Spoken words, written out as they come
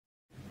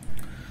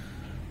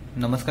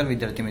नमस्कार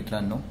विद्यार्थी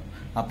मित्रांनो,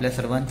 आपल्या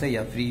सर्वांचं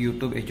या फ्री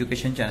यूट्यूब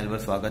एज्युकेशन चॅनलवर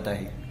स्वागत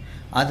आहे।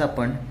 आज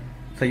आपण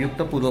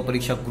संयुक्त पूर्व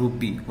परीक्षा ग्रुप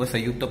बी व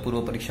संयुक्त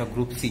पूर्व परीक्षा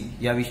ग्रुप सी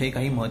याविषयी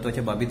काही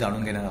महत्त्वाच्या बाबी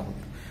जाणून घेणार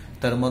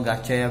आहोत। तर मग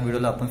आजच्या या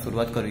व्हिडिओला आपण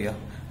सुरुवात करूया।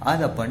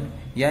 आज आपण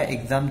या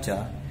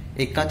एक्झामच्या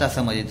एका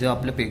तासामध्ये जो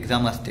आपलं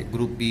एक्झाम असते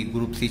ग्रुप बी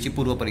ग्रुप सी ची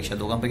पूर्व परीक्षा,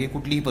 दोघांपैकी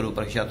कुठलीही पूर्व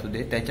परीक्षा असू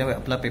दे, त्याच्या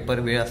आपला पेपर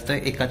वेळ असतं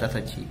एका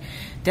तासाची।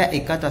 त्या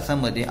एका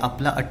तासामध्ये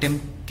आपला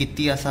अटेम्प्ट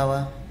किती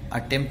असावा,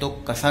 अटेम्प्ट तो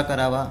कसा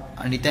करावा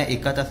आणि त्या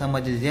एका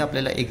तासामध्ये जे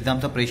आपल्याला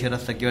एक्झामचं प्रेशर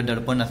असतं किंवा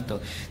दडपण असतं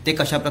ते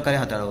कशा प्रकारे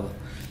हाताळावं।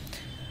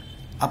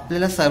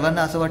 आपल्याला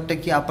सर्वांना असं वाटतं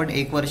की आपण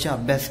एक वर्ष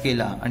अभ्यास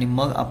केला आणि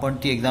मग आपण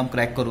ती एक्झाम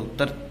क्रॅक करू,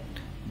 तर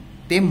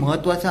ते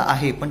महत्त्वाचं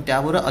आहे, पण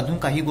त्यावर अजून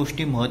काही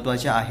गोष्टी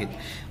महत्त्वाच्या आहेत।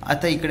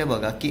 आता इकडे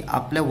बघा की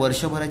आपल्या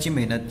वर्षभराची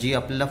मेहनत जी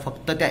आपल्याला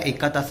फक्त त्या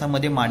एका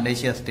तासामध्ये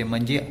मांडायची असते,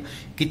 म्हणजे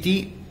किती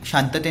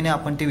शांततेने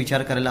आपण ते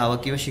विचार करायला हवा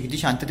किंवा किती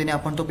शांततेने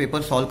आपण तो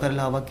पेपर सॉल्व्ह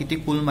करायला हवा, किती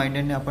कूल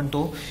माइंडेडने आपण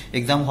तो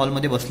एक्झाम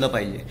हॉलमध्ये बसलं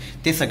पाहिजे,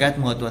 ते सगळ्यात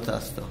महत्त्वाचं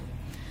असतं।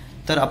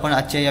 तर आपण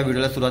आजच्या या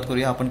व्हिडिओला सुरुवात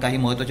करूया। आपण काही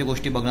महत्त्वाच्या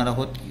गोष्टी बघणार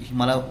आहोत।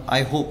 मला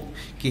आय होप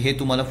की हे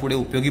तुम्हाला पुढे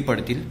उपयोगी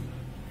पडतील।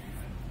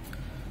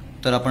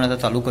 तर आपण आता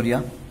चालू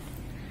करूया।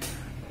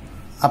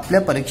 आपल्या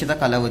परीक्षेचा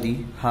कालावधी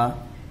हा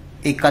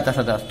एका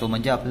तासाचा असतो,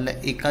 म्हणजे आपल्याला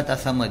एका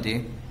तासामध्ये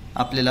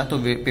आपल्याला तो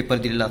पेपर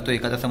दिलेला असतो।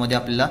 एका तासामध्ये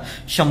आपल्याला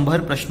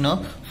 100 प्रश्न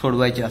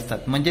सोडवायचे असतात,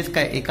 म्हणजेच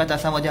काय एका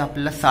तासामध्ये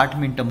आपल्याला 60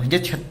 मिनिटं म्हणजे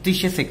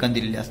 3600 सेकंद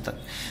दिलेले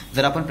असतात।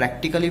 जर आपण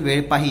प्रॅक्टिकली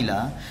वेळ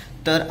पाहिला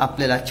तर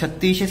आपल्याला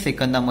 3600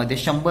 सेकंदामध्ये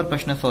 100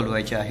 प्रश्न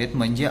सोडवायचे आहेत,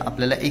 म्हणजे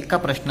आपल्याला एका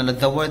प्रश्नाला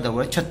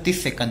जवळजवळ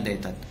 36 सेकंद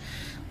येतात।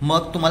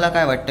 मग तुम्हाला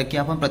काय वाटतं की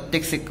आपण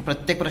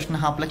प्रत्येक प्रश्न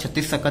हा आपला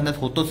 36 सेकंदात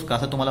होतोच का,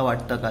 असं तुम्हाला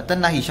वाटतं का? तर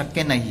नाही,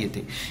 शक्य नाही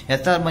येते।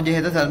 याचा म्हणजे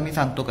ह्याचा मी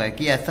सांगतो काय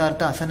की याचा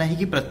अर्थ असा नाही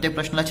की प्रत्येक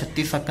प्रश्नाला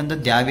 36 सेकंद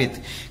द्यावेच।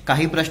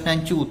 काही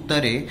प्रश्नांची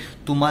उत्तरे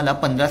तुम्हाला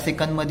 15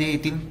 सेकंदमध्ये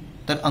येतील,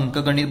 तर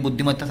अंकगणित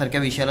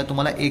बुद्धिमत्तासारख्या विषयाला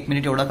तुम्हाला 1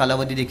 मिनिट एवढा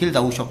कालावधी देखील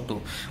जाऊ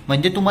शकतो।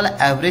 म्हणजे तुम्हाला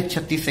ॲव्हरेज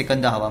 36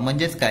 सेकंद हवा।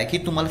 म्हणजेच काय की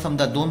तुम्हाला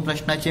समजा 2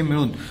 प्रश्नाचे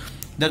मिळून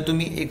जर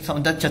तुम्ही एक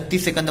समजा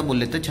 36 सेकंद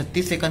बोलले तर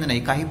 36 सेकंद नाही,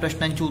 काही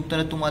प्रश्नांची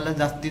उत्तरं तुम्हाला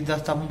जास्तीत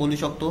जास्त आपण बोलू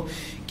शकतो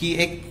की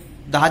एक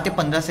 10 ते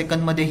 15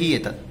 सेकंदमध्येही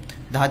येतात।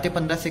 10 ते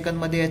 15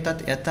 सेकंदमध्ये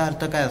येतात। याचा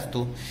अर्थ काय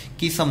असतो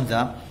की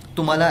समजा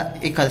तुम्हाला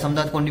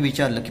समजा कोणी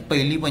विचारलं की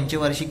पहिली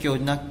पंचवार्षिक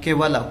योजना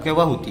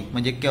केव्हा होती,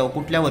 म्हणजे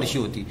कुठल्या वर्षी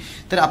होती,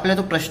 तर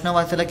आपल्याला तो प्रश्न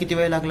वाचायला किती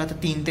वेळ लागला, तर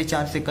 3 ते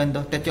 4 सेकंद,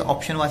 त्याचे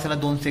ऑप्शन वाचायला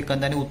 2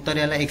 सेकंद आणि उत्तर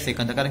यायला 1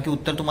 सेकंद। कारण की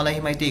उत्तर तुम्हालाही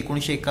माहिती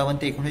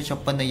 1951 ते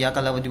 1956 या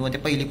कालावधीमध्ये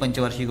पहिली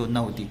पंचवार्षिक योजना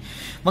होती।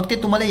 मग ते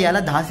तुम्हाला यायला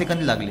 10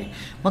 सेकंद लागले।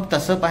 मग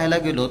तसं पाहायला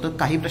गेलो तर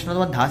काही प्रश्न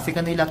तुम्हाला 10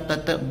 सेकंदही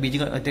लागतात।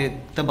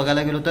 तर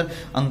बघायला गेलो तर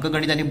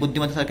अंकगणित आणि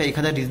बुद्धिमत्तासारखा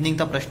एखादा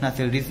रिझनिंगचा प्रश्न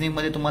असेल,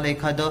 रिझनिंगमध्ये तुम्हाला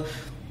एखादं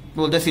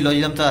बोलतं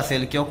सिलॉजिझमचा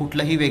असेल किंवा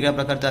कुठल्याही वेगळ्या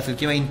प्रकारचा असेल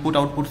किंवा इनपुट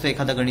आउटपुटचं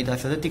एखादं गणित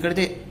असेल, तर तिकडे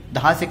ते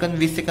 10 सेकंद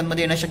 20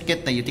 सेकंदमध्ये येणं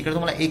शक्यच नाहीये। तिकडे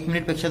तुम्हाला 1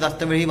 मिनिटपेक्षा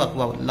जास्त वेळही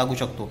लागू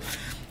शकतो।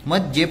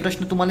 मग जे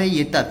प्रश्न तुम्हाला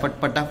येतात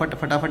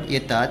फटाफट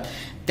येतात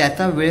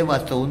त्याचा वेळ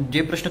वाचवून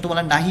जे प्रश्न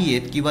तुम्हाला नाही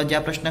येत किंवा ज्या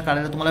प्रश्न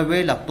काढायला तुम्हाला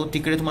वेळ लागतो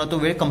तिकडे तुम्हाला तो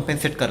वेळ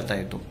कम्पेन्सेट करता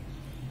येतो।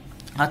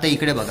 आता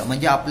इकडे बघा,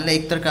 म्हणजे आपल्याला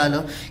एकतर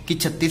कळालं की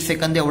 36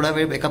 सेकंद एवढा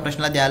वेळ एका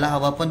प्रश्नाला द्यायला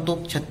हवा, पण तो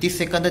 36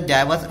 सेकंद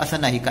द्यावाच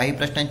असं नाही। काही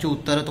प्रश्नांची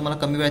उत्तरं तुम्हाला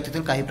कमी वेळात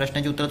येतील, काही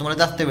प्रश्नांची उत्तरं तुम्हाला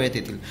जास्त वेळेत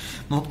येतील।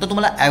 फक्त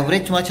तुम्हाला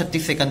ॲव्हरेज तुम्हाला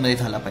 36 सेकंदमध्ये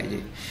झाला पाहिजे।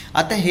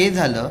 आता हे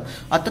झालं।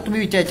 आता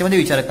तुम्ही याच्यामध्ये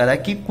विचार करा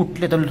की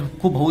कुठले, तर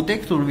खूप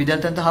बहुतेक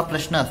विद्यार्थ्यांचा हा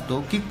प्रश्न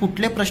असतो की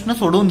कुठले प्रश्न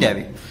सोडून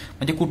द्यावे,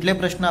 म्हणजे कुठले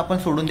प्रश्न आपण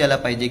सोडून द्यायला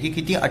पाहिजे, की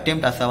किती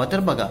अटेम्प्ट असावा। तर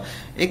बघा,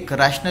 एक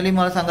रॅशनली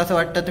मला सांगायचं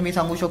वाटतं तर मी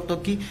सांगू शकतो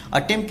की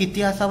अटेम्प्ट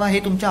किती असावा हे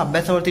तुमच्या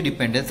अभ्यासावरती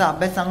डिपेंड आहे। ज्याचा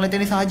अभ्यास चांगला आहे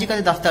त्यांनी साहजिकच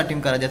जास्त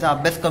अटेम्प्ट करा, ज्याचा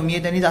अभ्यास कमी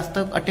आहे त्यांनी जास्त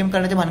अटेम्प्ट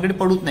करण्याच्या भानगडी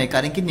पडूच नाही,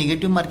 कारण की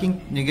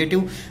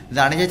निगेटिव्ह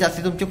जाण्याच्या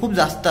जास्ती तुमचे खूप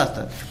जास्त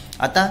असतात।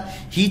 आता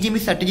ही जी मी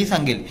स्ट्रॅटेजी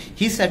सांगेल,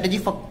 ही स्ट्रॅटेजी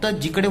फक्त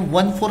जिकडे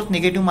 1/4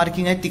 निगेटिव्ह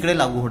मार्किंग आहे तिकडे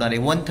लागू होणार आहे,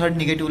 1/3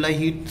 निगेटिव्हला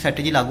ही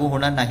स्ट्रॅटेजी लागू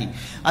होणार नाही।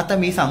 आता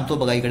मी सांगतो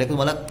बघा इकडे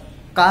तुम्हाला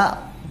का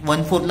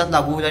 1/4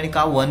 लागू होईल आणि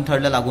का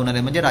 1/3 लागू होणार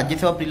आहे। म्हणजे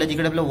राज्यसेवा प्रीला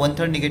जिकडे आपलं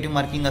 1/3 निगेटिव्ह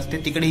मार्किंग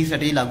असते तिकडे ही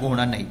स्ट्रॅटेजी लागू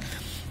होणार नाही।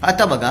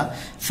 आता बघा,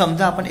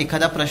 समजा आपण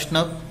एखादा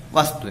प्रश्न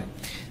वाचतोय,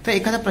 तर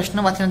एखादा प्रश्न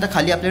वाचल्यानंतर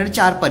खाली आपल्याकडे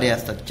 4 पर्याय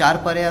असतात। 4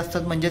 पर्याय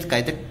असतात म्हणजेच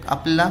काय, तर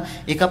आपल्याला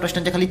एका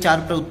प्रश्नाच्या खाली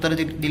 4 उत्तर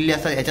दिलेली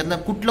असतात, याच्यातलं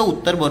कुठलं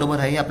उत्तर बरोबर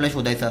आहे हे आपल्याला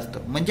शोधायचं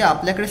असतं। म्हणजे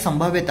आपल्याकडे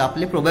संभाव्यता,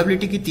 आपली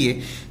प्रोबॅबिलिटी किती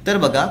आहे, तर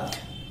बघा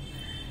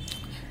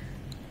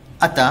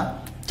आता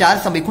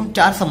एकूण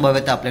 4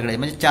 संभाव्यता आपल्याकडे,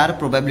 म्हणजे 4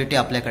 प्रोबॅबिलिटी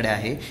आपल्याकडे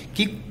आहे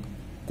की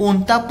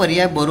कोणता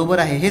पर्याय बरोबर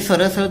आहे हे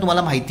सरळ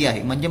तुम्हाला माहिती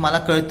आहे। म्हणजे मला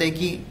कळतंय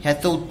की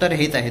ह्याचं उत्तर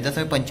हेच आहे।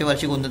 जसं मी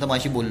पंचवार्षिक योजना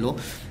माशी बोललो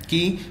की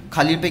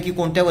खालीलपैकी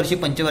कोणत्या वर्षी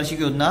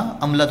पंचवार्षिक योजना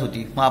अंमलात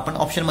होती, मग आपण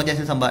ऑप्शनमध्ये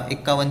असेल समजा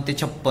 51 ते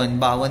 56,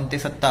 52 ते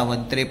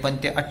 57, 53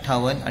 ते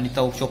 58 आणि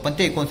 54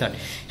 ते 59।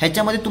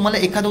 ह्याच्यामध्ये तुम्हाला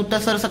एखादं उत्तर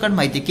सरसकट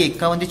माहिती आहे की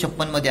 51 ते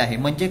 56 मध्ये आहे,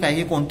 म्हणजे काय,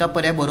 हे कोणता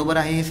पर्याय बरोबर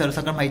आहे हे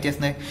सरसकट माहिती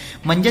असणार।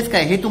 म्हणजेच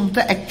काय, हे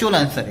तुमचं ऍक्च्युअल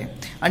आन्सर आहे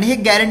आणि हे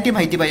गॅरंटी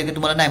माहिती पाहिजे की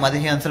तुम्हाला नाही माझं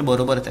हे आन्सर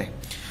बरोबरच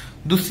आहे।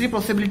 दुसरी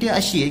पॉसिबिलिटी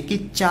अशी आहे की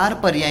 4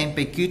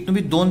 पर्यायांपैकी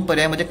तुम्ही 2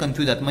 पर्यायामध्ये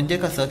कन्फ्यूज आहात. म्हणजे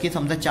कसं की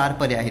समजा 4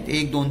 पर्याय आहेत,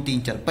 1 2 3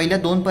 4. पहिल्या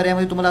 2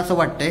 पर्यायामध्ये तुम्हाला असं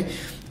वाटतंय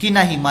की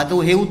नाही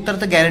माझं हे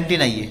उत्तर तर गॅरंटी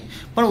नाहीये,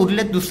 पण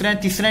उरले दुसऱ्या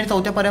तिसऱ्या आणि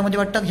चौथ्या पर्यायामध्ये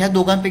वाटतं ह्या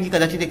दोघांपैकी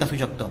कदाचित एक असू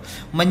शकतं.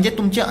 म्हणजे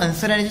तुमचे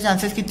आन्सर येण्याचे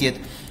चान्सेस किती आहेत.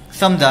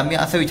 समजा मी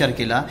असा विचार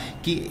केला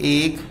की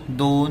 1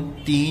 2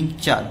 3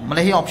 4,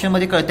 मला हे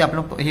ऑप्शनमध्ये कळते,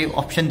 आपण हे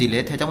ऑप्शन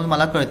दिलेत ह्याच्यामध्ये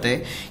मला कळतंय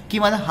की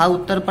माझा हा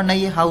उत्तर पण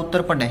नाहीये, हा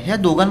उत्तर पण नाही, ह्या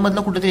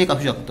दोघांमधलं कुठेतरी एक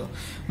असू शकतं.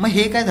 मग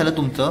हे काय झालं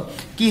तुमचं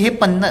की हे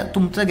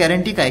तुमचं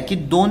गॅरंटी काय की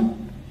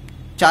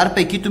 4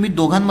 पैकी तुम्ही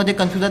दोघांमध्ये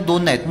कन्फ्युज आहात,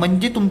 2 नाहीत.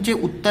 म्हणजे तुमचे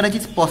उत्तराची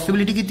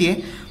पॉसिबिलिटी किती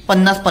आहे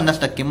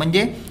 50-50%.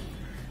 म्हणजे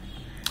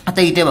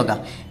आता इथे बघा,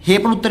 हे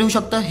पण उत्तर येऊ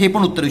शकतं, हे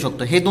पण उत्तर येऊ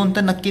शकतं, हे 2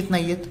 तर नक्कीच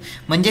नाहीयेत.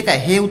 म्हणजे काय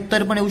हे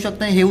उत्तर पण येऊ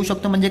शकतं, हे येऊ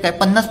शकतं. म्हणजे काय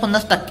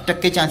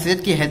 50-50% चान्सेस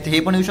आहेत की हे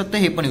पण येऊ शकतं,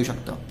 हे पण येऊ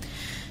शकतं.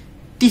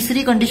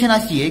 तिसरी कंडिशन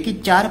अशी आहे की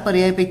 4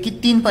 पर्यायापैकी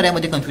 3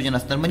 पर्यायामध्ये कन्फ्युजन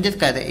असतं. म्हणजेच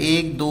काय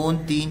 1 2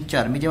 3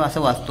 4. मी जेव्हा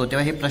असं वाचतो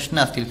तेव्हा हे प्रश्न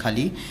असतील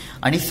खाली,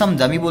 आणि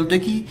समजा मी बोलतोय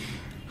की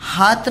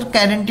हा तर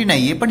गॅरंटी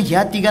नाहीये, पण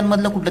ह्या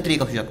तिघांमधलं कुठलं तरी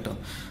एक असू शकतं.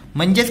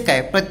 म्हणजेच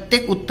काय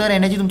प्रत्येक उत्तर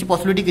येण्याची तुमची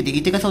पॉसिबिलिटी किती.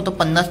 इथे कसं होतं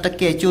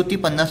 50% याची होती,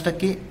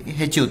 50%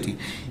 ह्याची होती.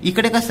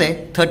 इकडे कसं आहे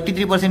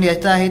 33%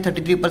 याचं आहे,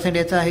 33%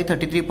 याचं आहे,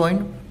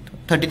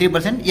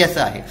 33%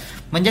 याचं आहे.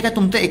 म्हणजे काय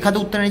तुमचं एखादं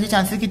उत्तर येण्याचे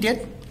चान्सेस किती आहेत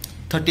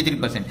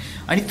 33%.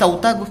 आणि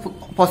चौथा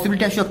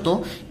पॉसिबिलिटी असू शकतो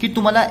की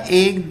तुम्हाला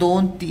 1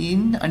 2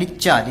 3 आणि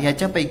 4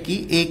 ह्याच्यापैकी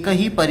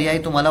एकही पर्याय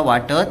तुम्हाला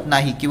वाटत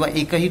नाही, किंवा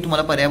एकही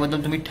तुम्हाला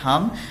पर्यायाबद्दल तुम्ही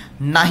ठाम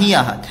नाही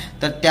आहात.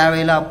 तर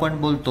त्यावेळेला आपण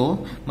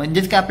बोलतो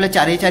म्हणजेच काय आपल्या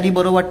 4ही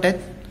बरोबर वाटतात,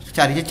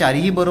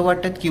 4ही बरोबर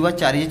वाटतात, किंवा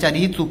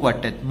 4ही चूक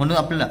वाटतात. म्हणून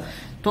आपल्याला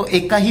तो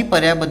एकाही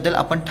पर्यायाबद्दल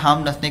आपण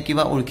ठाम नसणे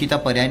किंवा ओळखीचा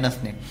पर्याय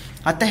नसणे.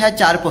 आता ह्या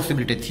 4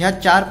 पॉसिबिलिटी आहेत, ह्या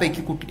 4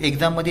 पैकी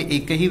एक्झाममध्ये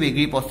एकही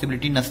वेगळी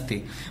पॉसिबिलिटी नसते.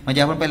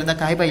 म्हणजे आपण पहिल्यांदा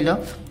काय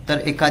पाहिलं तर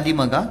एखादी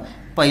बघा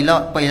पहिला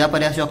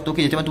पर्याय असू शकतो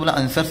की ज्याच्यामध्ये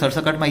तुम्हाला आन्सर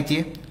सरसकट माहिती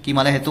आहे की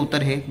मला ह्याचं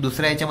उत्तर हे.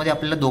 दुसऱ्या याच्यामध्ये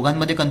आपल्याला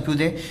दोघांमध्ये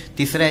कन्फ्यूज आहे,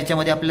 तिसऱ्या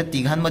याच्यामध्ये आपल्याला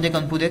तिघांमध्ये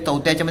कन्फ्यूज आहे,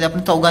 चौथ्या याच्यामध्ये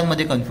आपण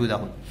चौघांमध्ये कन्फ्यूज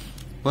आहोत.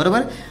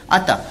 बरोबर.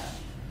 आता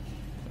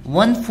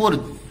 1/4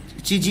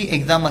 ची जी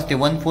एक्झाम असते,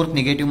 1/4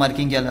 निगेटिव्ह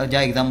मार्किंग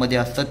ज्या एक्झाममध्ये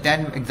असतं, त्या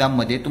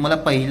एक्झाममध्ये तुम्हाला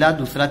पहिला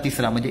दुसरा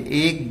तिसरा म्हणजे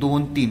 1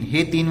 2 3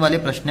 हे 3 वाले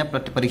प्रश्न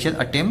परीक्षेत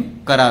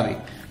अटेम्प्ट करावे.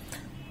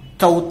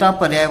 चौथा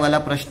पर्यायवाला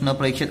प्रश्न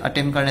परीक्षेत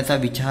अटेम्प्ट करण्याचा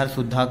विचार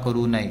सुद्धा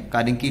करू नये,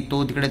 कारण की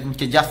तो तिकडे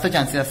तुमचे जास्त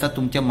चान्सेस असतात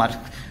तुमचे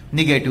मार्क्स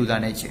निगेटिव्ह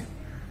जाण्याचे.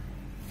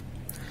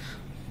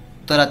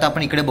 तर आता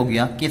आपण इकडे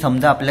बघूया की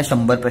समजा आपल्याला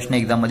 100 प्रश्न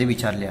एक्झाममध्ये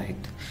विचारले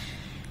आहेत.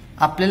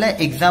 आपल्याला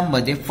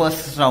एक्झाममध्ये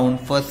first round,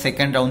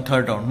 second round,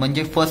 third round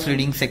म्हणजे first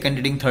reading, second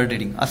reading, third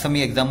reading असं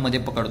मी एक्झाममध्ये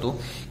पकडतो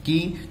की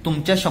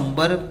तुमच्या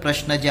 100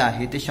 प्रश्न जे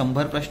आहे ते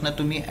 100 प्रश्न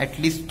तुम्ही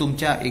ऍटलिस्ट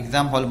तुमच्या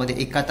एक्झाम हॉलमध्ये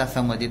 1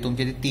 तासामध्ये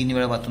तुमचे ते 3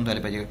 वेळा वाचून झाले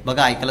पाहिजे.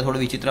 बघा ऐकायला थोडं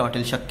विचित्र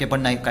वाटेल, शक्य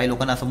पण नाही, काही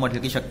लोकांना असं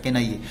म्हटलं की शक्य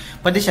नाहीये,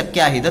 पण ते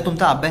शक्य आहे. जर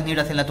तुमचा अभ्यास नीट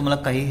असेल ना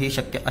तुम्हाला काही हे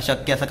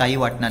अशक्य असं काही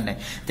वाटणार नाही.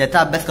 ज्याचा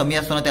अभ्यास कमी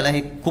असतो ना त्याला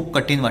हे खूप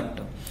कठीण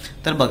वाटतं.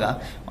 तर बघा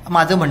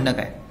माझं म्हणणं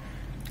काय,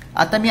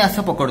 आता मी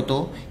असं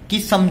पकडतो की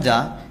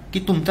समजा की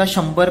तुमचा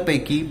 100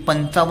 पैकी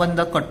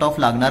 55 कट ऑफ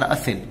लागणार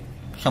असेल,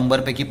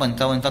 100 पैकी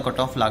 55चा कट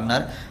ऑफ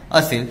लागणार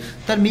असेल,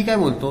 तर मी काय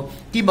बोलतो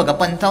की बघा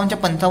 55च्या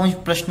 55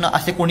 प्रश्न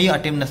असे कोणी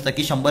अटेम्प्ट नसतं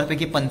की 100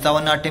 पैकी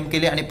 55 अटेम्प्ट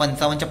केले आणि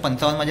 55च्या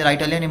 55 माझे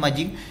राईट आले आणि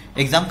माझी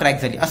एक्झाम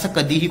क्रॅक झाली. असं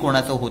कधीही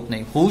कोणाचं होत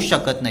नाही, होऊ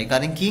शकत नाही.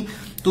 कारण की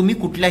तुम्ही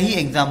कुठल्याही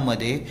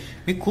एक्झाममध्ये,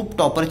 मी खूप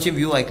टॉपरचे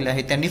व्ह्यू ऐकले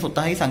आहेत, त्यांनी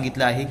स्वतःही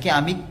सांगितलं आहे की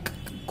आम्ही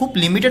खूप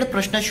लिमिटेड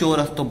प्रश्न शुअर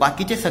असतो,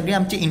 बाकीचे सगळे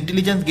आमचे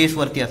इंटेलिजन्स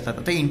गेसवरती असतात.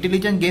 आता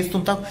इंटेलिजन्स गेस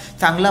तुमचा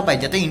चांगला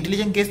पाहिजे. आता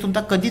इंटेलिजन्स गेस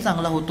तुमचा कधी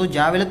चांगला होतो,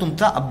 ज्या वेळेला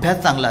तुमचा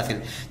अभ्यास चांगला असेल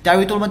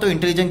त्यावेळी तुम्हाला तो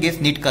इंटेलिजन्स गेस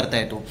नीट करता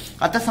येतो.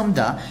 आता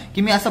समजा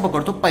की मी असं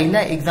पकडतो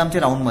पहिल्या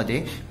एक्झामच्या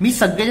राऊंडमध्ये मी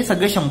सगळे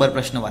 100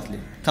 प्रश्न वाचले,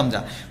 समजा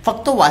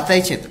फक्त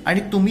वाचायचेत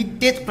आणि तुम्ही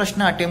तेच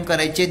प्रश्न अटेम्प्ट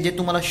करायचे जे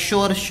तुम्हाला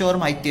शुअर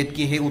माहिती आहेत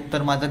की हे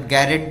उत्तर माझं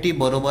गॅरंटी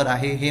बरोबर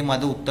आहे, हे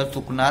माझं उत्तर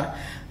चुकणार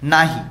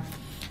नाही.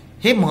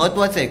 हे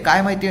महत्वाचं आहे.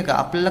 काय माहिती आहे का,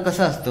 आपल्याला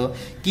कसं असतं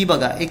की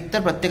बघा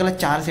एकतर प्रत्येकाला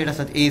 4 सेट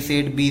असतात, ए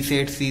सेट, बी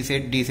set, C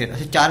set, D set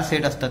असे 4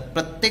 सेट असतात.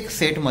 प्रत्येक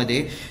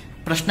सेटमध्ये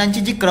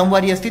प्रश्नांची जी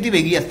क्रमवारी असते ती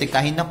वेगळी असते.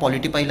 काहींना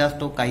पॉलिटी पहिला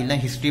असतो, काहींना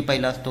हिस्ट्री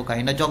पहिला असतो,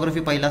 काहींना जॉग्रफी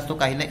पहिला असतो,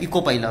 काहींना इको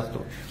पहिला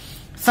असतो.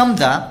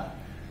 समजा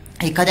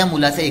एखाद्या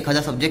मुलाचा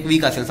एखादा सब्जेक्ट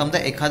वीक असेल, समजा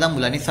एखाद्या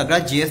मुलाने सगळा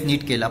जीएस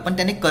नीट केला पण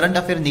त्याने करंट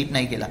अफेअर नीट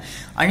नाही केला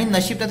आणि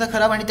नशीब त्याचा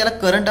खराब आणि त्याला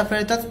करंट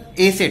अफेअरचाच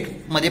ए सेट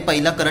मध्ये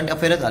पहिला करंट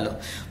अफेअरच आलं,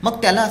 मग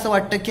त्याला असं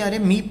वाटतं की अरे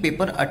मी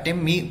पेपर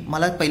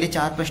मला पहिले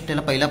 4 प्रश्न,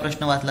 त्याला पहिला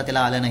प्रश्न वाचला त्याला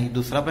आला नाही,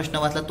 दुसरा प्रश्न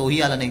वाचला तोही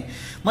आला नाही,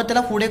 मग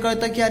त्याला पुढे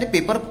कळतं की अरे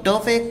पेपर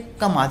टफ आहे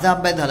का माझा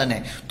अभ्यास झाला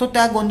नाही. तो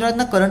त्या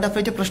गोंधळात करंट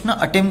अफेअरचे प्रश्न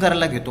अटेम्प्ट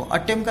करायला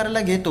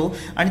घेतो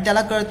आणि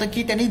त्याला कळतं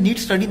की त्याने नीट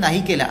स्टडी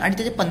नाही केला आणि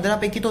त्याचे 15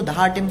 पैकी तो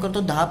 10 अटेम्प्ट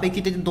करतो, 10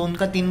 पैकी त्याचे 2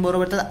 का 3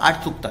 बरोबर तर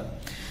 8 चुकतात.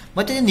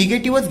 मग त्याचे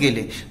निगेटिव्हच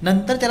गेले.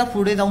 नंतर त्याला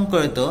पुढे जाऊन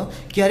कळतं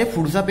की अरे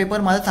पुढचा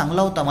पेपर माझा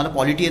चांगला होता, मला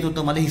पॉलिटी येत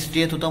होतं, मला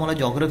हिस्ट्री येत होतं, मला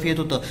जॉग्राफी येत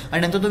होतं,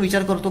 आणि नंतर तो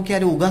विचार करतो की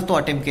अरे उगाच तो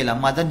अटेम्प्ट केला,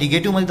 माझा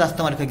निगेटिव्हमध्ये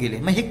जास्त मार्क गेले.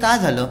 मग हे का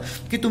झालं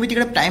की तुम्ही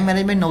तिकडे टाइम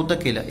मॅनेजमेंट नव्हतं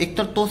केलं. एक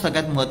तर तो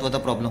सगळ्यात महत्त्वाचा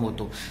प्रॉब्लेम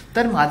होतो.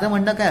 तर माझं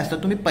म्हणणं काय असतं,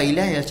 तुम्ही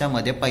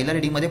पहिल्या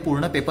रीडिंगमध्ये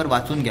पूर्ण पेपर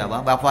वाचून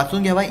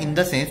घ्यावा इन द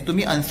सेन्स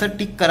तुम्ही आन्सर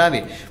टिक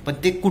करावे, पण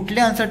ते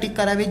कुठले आन्सर टिक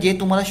करावे जे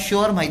तुम्हाला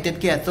शुअर माहिती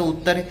आहेत की याचं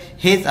उत्तर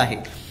हेच आहे.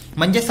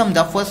 म्हणजे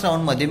समजा फर्स्ट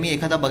राऊंडमध्ये मी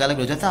एखादा बघायला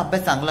गेलो ज्याचा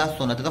अभ्यास चांगला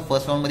असतो ना, त्याचा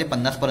फर्स्ट राऊंडमध्ये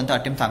 50%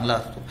 अटेम्प्ट चांगला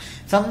असतो.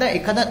 समजा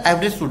एखादा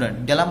ॲव्हरेज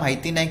स्टुडंट ज्याला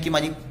माहिती नाही की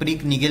माझी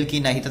प्रीक निघेल की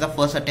नाही, त्याचा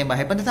फर्स्ट अटेम्प्ट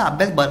आहे पण त्याचा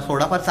अभ्यास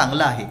थोडाफार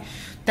चांगला आहे,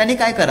 त्याने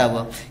काय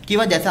करावं,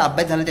 किंवा ज्याचा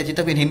अभ्यास झाला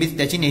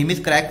त्याची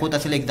नेहमीच क्रॅक होत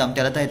असेल एक्झाम,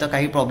 त्याला तर ह्याचा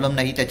काही प्रॉब्लेम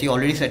नाही, त्याची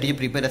ऑलरेडी स्ट्रॅटेजी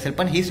प्रिपेअर असेल.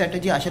 पण ही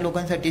स्ट्रॅटेजी अशा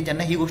लोकांसाठी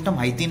ज्यांना ही गोष्ट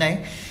माहिती नाही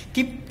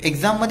की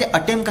एक्झाममध्ये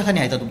अटेम्प्ट कसा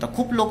न्यायचा तुमचा.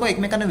 खूप लोक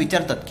एकमेकांना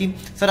विचारतात की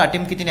सर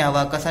अटेम्प्ट किती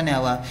न्यावा, कसा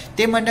न्यावा,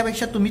 ते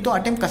म्हणण्यापेक्षा तुम्ही तो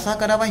अटेम्प्ट कसा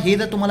करावा हे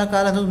जर तुम्हाला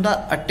कळलं तर तुमचा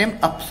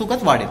अटेम्प्ट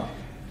अपसुकच वाढेल.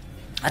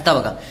 आता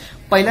बघा,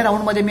 पहिल्या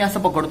राऊंडमध्ये मी असं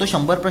पकडतो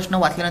 100 प्रश्न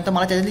वाचल्यानंतर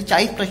मला त्याच्यातली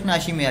 40 प्रश्न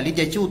अशी मिळाली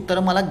ज्याची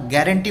उत्तरं मला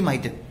गॅरंटी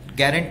माहिती आहेत,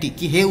 गॅरंटी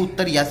की हे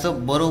उत्तर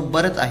याचं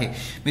बरोबरच आहे,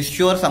 मी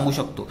शुअर सांगू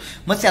शकतो.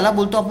 मग त्याला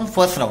बोलतो आपण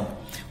फर्स्ट राऊंड.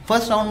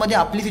 फर्स्ट राऊंडमध्ये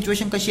आपली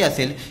सिच्युएशन कशी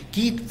असेल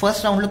की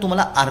फर्स्ट राऊंडला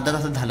तुम्हाला अर्धा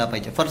तास झाला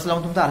पाहिजे. फर्स्ट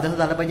राऊंड तुमचा अर्धा तास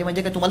झाला पाहिजे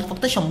म्हणजे काय, तुम्हाला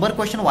फक्त 100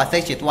 क्वेश्चन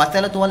वाचायचे आहेत.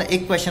 वाचायला तुम्हाला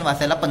एक क्वेश्चन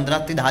वाचायला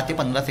 10 ते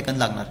 15 सेकंद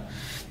लागणार,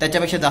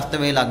 त्याच्यापेक्षा जास्त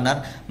वेळ लागणार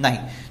नाही.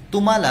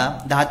 तुम्हाला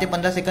 10 ते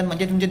 15 सेकंद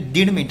म्हणजे तुमचे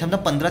 1.5 मिनिट, समजा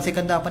 15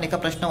 सेकंद आपण एका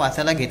प्रश्न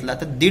वाचायला घेतला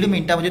तर 1.5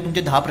 मिनिटामध्ये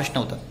तुमचे 10 प्रश्न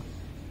होतात.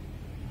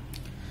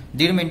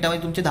 1.5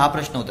 मिनिटामध्ये तुमचे 10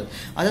 प्रश्न होतात.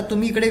 आता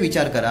तुम्ही इकडे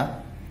विचार करा,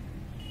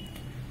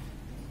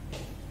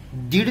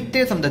 दीड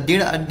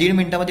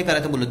मिनिटामध्ये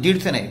करायचं बोललो,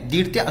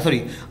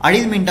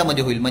 2.5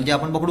 मिनिटामध्ये होईल. म्हणजे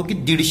आपण पकडू की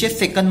 150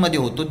 सेकंदमध्ये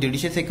होतो.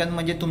 150 सेकंद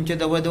म्हणजे तुमचे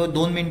जवळजवळ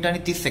 2 मिनिटं आणि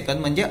 30 सेकंद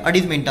म्हणजे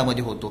 2.5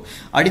 मिनिटामध्ये होतो.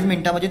 2.5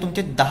 मिनिटामध्ये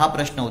तुमचे 10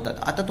 प्रश्न होतात.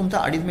 आता तुमचा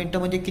 2.5 मिनिटं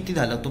म्हणजे किती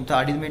झालं, तुमचा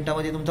 2.5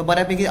 मिनिटामध्ये तुमचा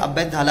बऱ्यापैकी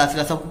अभ्यास झाला असेल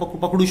असं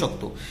पकडू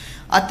शकतो.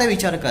 आता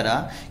विचार करा,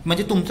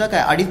 म्हणजे तुमचा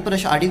काय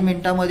 2.5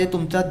 मिनिटामध्ये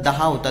तुमचा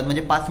 10 होतात,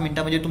 म्हणजे 5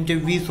 मिनिटामध्ये तुमचे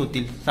 20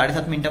 होतील,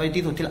 7.5 मिनिटामध्ये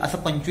 30 होतील, असं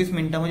 25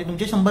 मिनिटामध्ये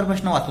तुमचे 100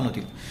 प्रश्न वाचून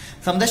होतील.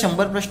 समजा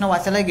 100 प्रश्न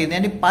वाचायला गेले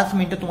आणि 5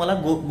 मिनिटं तुम्हाला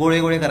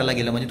गोळे करायला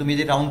गेलं, म्हणजे तुम्ही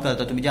जे राऊंड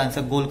करता, तुम्ही जे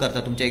आन्सर गोल करता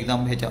तुमच्या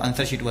एक्झाम ह्याच्या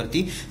आन्सर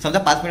शीटवरती, समजा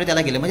 5 मिनिटं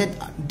त्याला गेले म्हणजे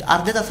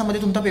अर्ध्या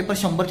तासामध्ये तुमचा पेपर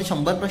 100चे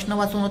 100 प्रश्न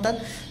वाचून होतात,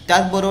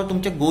 त्याचबरोबर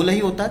तुमचे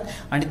गोलही होतात.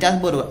 आणि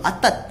त्याचबरोबर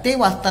आता ते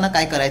वाचताना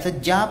काय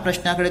करायचं, ज्या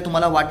प्रश्नाकडे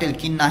तुम्हाला वाटेल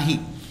की नाही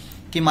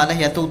की मला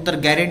ह्याचं उत्तर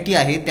गॅरंटी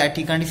आहे त्या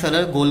ठिकाणी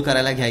सरळ गोल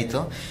करायला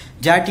घ्यायचं.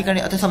 ज्या ठिकाणी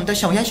आता समजा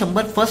ह्या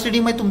 100 फर्स्ट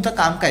रीडिंगमध्ये तुमचं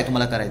काम काय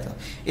तुम्हाला करायचं,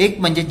 एक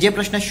म्हणजे जे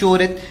प्रश्न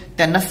शुअर आहेत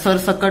त्यांना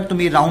सरसकट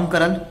तुम्ही राऊंड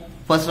कराल.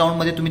 फर्स्ट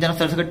राऊंडमध्ये तुम्ही त्यांना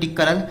सरसकट टिक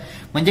कराल,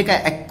 म्हणजे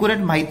काय ॲक्युरेट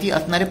माहिती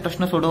असणारे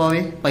प्रश्न सोडवावे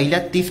पहिल्या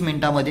 30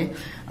 मिनिटामध्ये.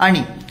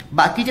 आणि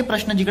बाकीचे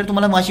प्रश्न जिकडे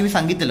तुम्हाला माशी मी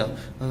सांगितलेलं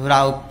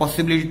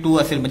पॉसिबिलिटी 2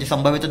 असेल, म्हणजे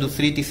संभाव्यता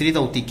 2री, 3री,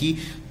 4थी, की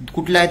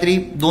कुठल्या तरी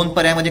 2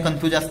 पर्यायामध्ये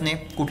कन्फ्यूज असणे,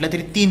 कुठल्या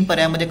तरी 3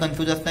 पर्यायामध्ये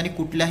कन्फ्यूज असणे आणि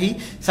कुठल्याही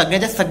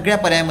सगळ्या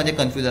पर्यायामध्ये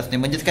कन्फ्यूज असणे.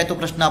 म्हणजेच काय, तो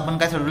प्रश्न आपण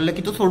काय सोडवलं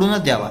की तो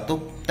सोडूनच द्यावा, तो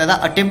त्याचा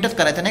अटेम्प्टच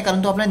करायचा नाही,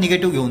 कारण तो आपल्याला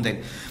निगेटिव्ह घेऊन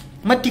जाईल.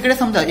 मग तिकडे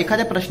समजा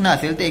एखादा प्रश्न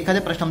असेल तर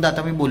एखाद्या प्रश्न,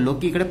 आता मी बोललो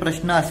की इकडे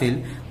प्रश्न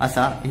असेल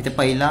असा, इथे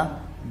पहिला,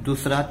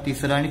 दुसरा,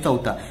 तिसरा आणि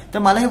चौथा, तर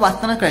मला हे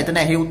वाचताना कळतं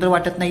नाही, हे उत्तर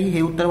वाटत नाही,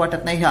 हे उत्तर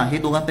वाटत नाही, हे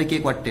दोघांपैकी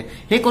एक वाटते,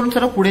 हे करून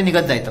सर्व पुढे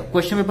निघत जायचं,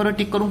 क्वेश्चन पेपरवर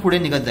टिक करून पुढे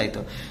निघत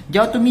जायचं.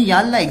 जेव्हा तुम्ही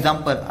याल ना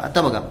एक्झाम्पल,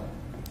 आता बघा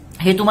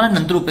हे तुम्हाला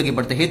नंतर उपयोगी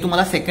पडतं, हे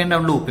तुम्हाला सेकंड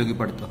राऊंडला उपयोगी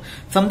पडतं.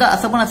 समजा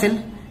असं पण असेल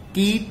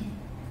की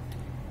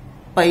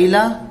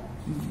पहिला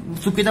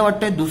चुकीचा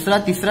वाटतोय, दुसरा,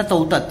 तिसरा,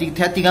 चौथा,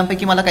 त्या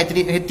तिघांपैकी मला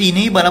काहीतरी हे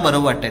तीनही बरोबर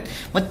वाटतायत,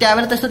 मग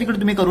त्यावेळेला तसं तिकडे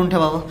तुम्ही करून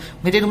ठेवावं,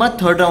 म्हणजे ते तुम्हाला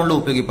थर्ड राऊंडला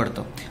उपयोगी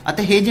पडतं.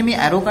 आता हे जे मी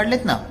ॲरो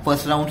काढलेत ना,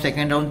 first round,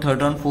 second round,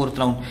 third round, fourth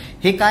round,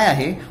 हे काय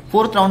आहे,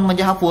 फोर्थ राऊंड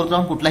म्हणजे हा फोर्थ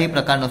राऊंड कुठलाही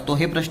प्रकार नसतो.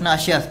 हे प्रश्न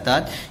असे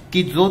असतात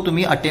की जो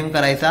तुम्ही अटेम्प्ट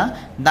करायचा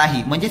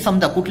नाही. म्हणजे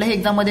समजा कुठल्याही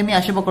एक्झाममध्ये मी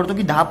असे पकडतो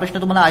की 10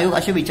 प्रश्न तुम्हाला आयोग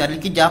असे विचारेल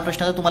की ज्या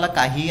प्रश्नाचा तुम्हाला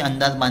काही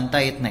अंदाज बांधता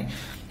येत नाही,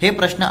 हे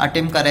प्रश्न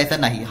अटेम्प्ट करायचा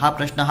नाही. हा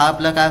प्रश्न हा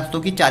आपला काय असतो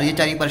की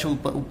 4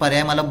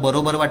 पर्याय मला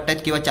बरोबर वाटतायत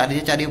किंवा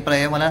 4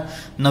 पर्याय मला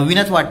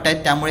नवीनच वाटतायत,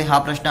 त्यामुळे हा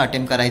प्रश्न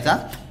अटेम्प्ट करायचा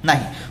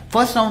नाही.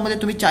 फर्स्ट राऊंडमध्ये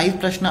तुम्ही 40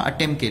 प्रश्न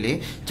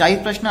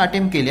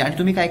अटेम्प्ट केले आणि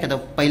तुम्ही काय करता,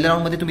 पहिल्या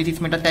राऊंडमध्ये तुम्ही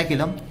 30 मिनिटात काय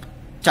केलं,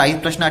 40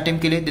 प्रश्न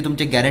अटेम्प्ट केले, ते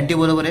तुमचे गॅरंटी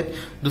बरोबर आहेत.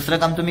 दुसरं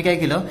काम तुम्ही काय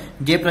केलं,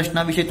 जे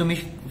प्रश्नाविषयी तुम्ही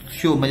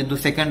म्हणजे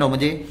सेकंड राऊंड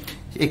म्हणजे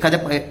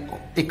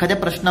एखाद्या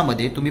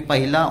प्रश्नामध्ये तुम्ही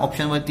पहिला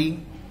ऑप्शनवरती,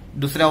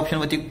 दुसऱ्या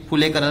ऑप्शनवरती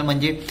फुले कराल,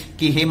 म्हणजे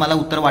की हे मला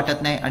उत्तर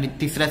वाटत नाही, आणि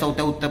तिसऱ्या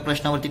चौथ्या उत्तर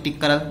प्रश्नावरती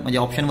टिक कराल, म्हणजे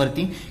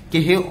ऑप्शनवरती की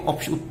हे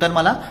उत्तर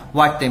मला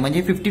वाटतंय,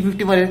 म्हणजे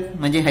 50-50 वर,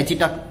 म्हणजे ह्याची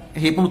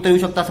हे पण उत्तर येऊ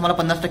शकतं असं मला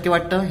 50%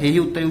 वाटतं, हेही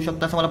उत्तर येऊ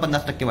शकतं असं मला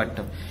 50%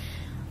 वाटतं.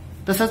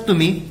 तसंच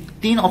तुम्ही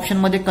 3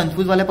 ऑप्शनमध्ये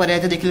कन्फ्यूजवाल्या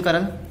पर्यायाचं देखील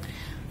कराल.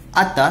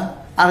 आता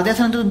अर्ध्या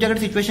तासानंतर तुमच्याकडे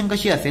सिच्युएशन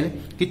कशी असेल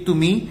की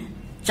तुम्ही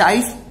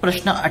 40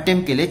 प्रश्न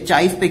अटेम्प्ट केले,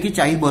 40 पैकी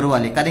 40 बरोबर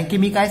आले, कारण की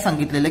मी काय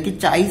सांगितलेलं की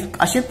 40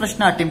 असेच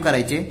प्रश्न अटेम्प्ट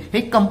करायचे,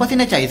 हे कंपल्सरी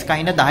नाही 40,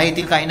 काही ना 10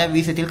 येतील, काही ना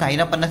 20 येतील, काही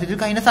ना 50 येतील,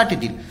 काही ना 60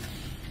 येतील.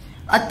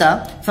 आता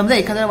समजा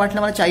एखाद्याला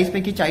वाटलं मला 40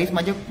 पैकी 40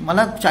 म्हणजे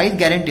मला 40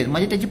 गॅरंटीड,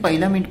 म्हणजे त्याची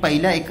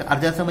पहिल्या एक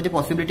अर्ध्या तासामध्ये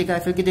पॉसिबिलिटी काय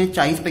असेल की ते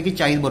 40 पैकी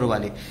 40 बरोबर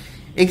आले.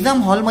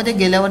 एक्झाम हॉलमध्ये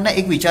गेल्यावर ना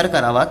एक विचार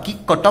करावा की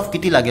कट ऑफ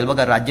किती लागेल.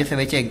 बघा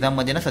राज्यसेवेच्या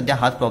एक्झाममध्ये ना सध्या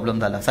हाच प्रॉब्लेम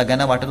झाला.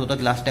 सगळ्यांना वाटत होतं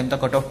की लास्ट टाइमचा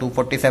कट ऑफ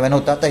 247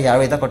 होता, तर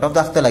यावेळेचा कट ऑफ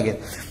जास्त लागेल.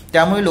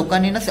 त्यामुळे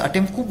लोकांनी ना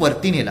अटेम्प्ट खूप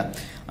वरती नेला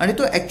आणि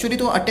तो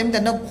अटेम्प्ट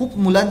त्यांना खूप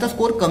मुलांचा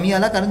स्कोर कमी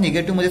आला कारण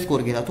निगेटिव्हमध्ये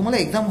स्कोर गेला. तुम्हाला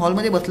एक्झाम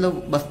हॉलमध्ये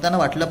बसताना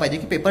वाटलं पाहिजे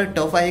की पेपर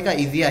टफ आहे का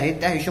इझी आहे,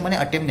 त्या हिशोबाने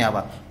अटेम्प्ट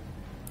न्यावा.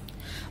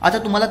 आता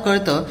तुम्हाला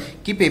कळतं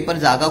की पेपर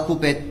जागा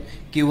खूप आहेत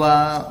किंवा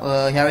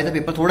ह्यावेळेचा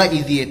पेपर थोडा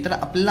इझी आहे, तर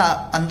आपल्याला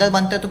अंदाज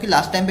बांधता येतो की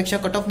लास्ट टाइमपेक्षा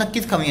कट ऑफ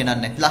नक्कीच कमी येणार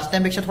नाही, लास्ट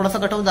टाइमपेक्षा थोडासा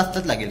कट ऑफ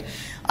जास्तच लागेल.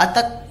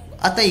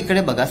 आता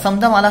इकडे बघा,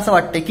 समजा मला असं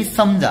वाटतंय की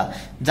समजा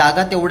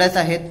जागा तेवढ्याच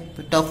आहेत,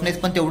 टफनेस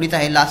पण तेवढीच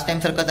आहे, लास्ट टाइम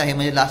सारखंच आहे,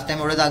 म्हणजे लास्ट टाइम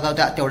एवढ्या जागा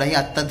होत्या तेवढ्याही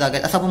आत्ताच जागा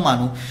आहेत असं आपण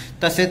मानू.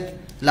 तसेच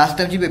लास्ट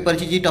टाइमची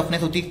पेपरची जी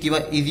टफनेस होती किंवा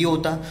इझी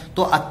होता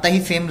तो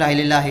आत्ताही सेम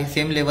राहिलेला आहे,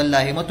 सेम लेवलला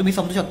आहे. मग तुम्ही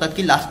समजू शकतात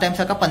की लास्ट टाइम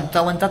सारखा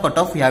 55चा कट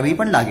ऑफ यावेळी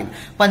पण लागेल.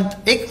 पण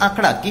एक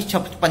आकडा की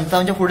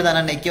 55च्या पुढे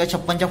जाणार नाही किंवा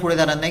 56च्या पुढे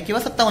जाणार नाही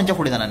किंवा 57च्या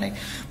पुढे जाणार नाही.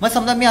 मग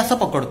समजा मी असं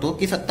पकडतो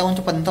की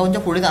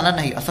 55च्या पुढे जाणार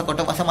नाही असं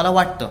कट ऑफ असं मला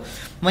वाटतं.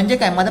 म्हणजे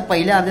काय, माझ्या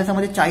पहिल्या अर्ध्या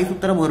तासामध्ये 40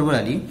 उत्तरं बरोबर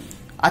आली.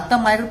 आता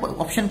माझ्याकडे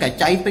ऑप्शन काय,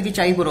 40 पैकी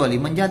 40 बरोबर आली.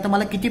 म्हणजे आता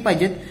मला किती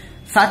पाहिजेत,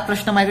 60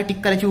 प्रश्न माझ्याकडे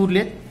टिक करायचे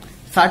उरलेत.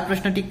 60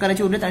 प्रश्न टिक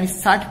करायचे उरलेत आणि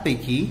 60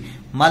 पैकी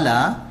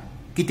मला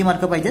किती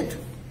मार्क पाहिजेत,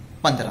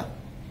 15.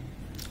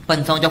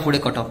 55च्या पुढे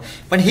कट ऑफ.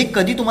 पण हे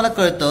कधी तुम्हाला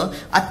कळतं,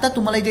 आता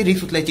तुम्हाला इथे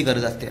रिस्क उचलायची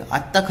गरज असते.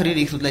 आता खरी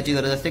रिस्क उचलायची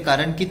गरज असते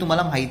कारण की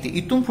तुम्हाला माहिती आहे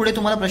इथून पुढे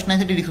तुम्हाला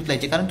प्रश्नांसाठी रिस्क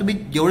उचलायची, कारण तुम्ही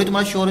जेवढे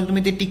तुम्हाला शुअर आहे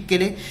तुम्ही ते टिक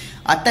केले.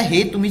 आता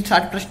हे तुम्ही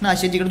 60 प्रश्न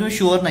असे जिकडे तुम्ही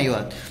शुअर नाही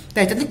आहात,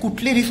 त्याच्यातली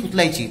कुठली रिस्क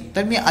उचलायची.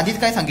 तर मी आधीच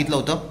काय सांगितलं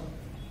होतं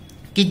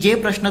की जे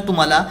प्रश्न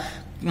तुम्हाला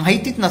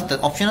माहितीच नसतात,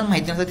 ऑप्शनच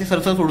माहिती नसतात, ते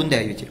सरसर सोडून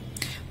द्यायचे.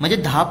 म्हणजे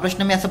 10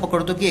 प्रश्न मी असं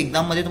पकडतो की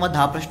एक्झाममध्ये तुम्हाला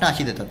 10 प्रश्न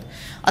अशी देतात.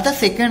 आता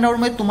सेकंड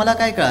राऊंडमध्ये तुम्हाला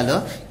काय कळालं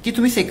की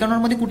तुम्ही सेकंड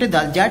राऊंडमध्ये कुठे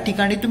जाल, ज्या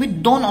ठिकाणी तुम्ही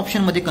 2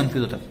 ऑप्शनमध्ये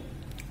कन्फ्यूज होतात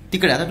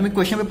तिकडे. आता तुम्ही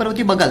क्वेश्चन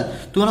पेपरवरती बघाल,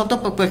 तुम्हाला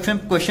फक्त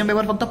क्वेश्चन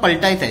पेपर फक्त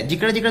पलटायचं आहे,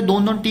 जिकडे जिकडे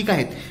 2-2 टिक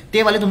आहेत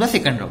ते वाले तुमचा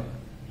सेकंड राऊंड.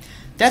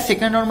 त्या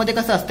सेकंड राऊंडमध्ये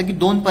कसं असतं की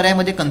 2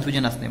 पर्यायामध्ये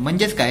कन्फ्युजन असते.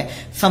 म्हणजेच काय,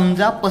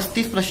 समजा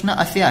 35 प्रश्न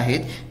असे आहेत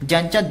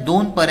ज्यांच्या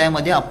 2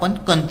 पर्यायामध्ये आपण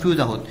कन्फ्यूज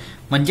आहोत,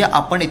 म्हणजे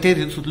आपण इथे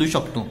रिस्क उचलू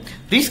शकतो.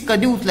 रिस्क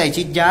कधी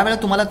उचलायची, ज्या वेळेला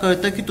तुम्हाला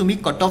कळतं की तुम्ही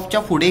कट ऑफच्या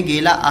पुढे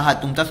गेला आहात,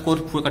 तुमचा स्कोर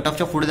कट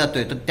ऑफच्या पुढे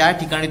जातोय, तर त्या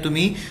ठिकाणी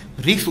तुम्ही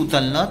रिस्क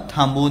उचलणं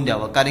थांबवून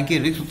द्यावं, कारण की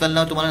रिस्क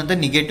उचलणं तुम्हाला नंतर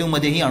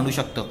निगेटिव्हमध्येही आणू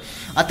शकतं.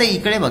 आता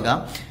इकडे बघा,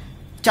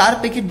 4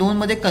 पैकी 2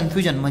 मध्ये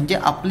कन्फ्युजन म्हणजे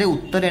आपले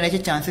उत्तर येण्याचे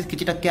चान्सेस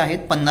किती टक्के आहेत,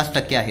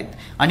 50% आहेत,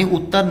 आणि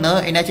उत्तर न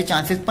येण्याचे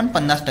चान्सेस पण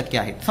 50%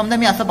 आहेत. समजा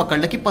मी असं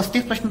पकडलं की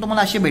 35 प्रश्न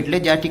तुम्हाला असे भेटले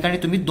ज्या ठिकाणी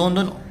तुम्ही 2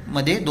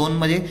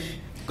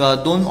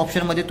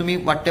 ऑप्शनमध्ये तुम्ही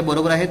वाटते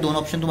बरोबर आहे, 2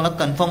 ऑप्शन तुम्हाला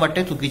कन्फर्म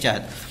वाटते चुकीचे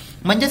आहेत.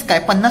 म्हणजेच काय,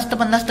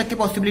 50%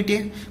 पॉसिबिलिटी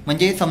आहे.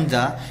 म्हणजे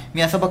समजा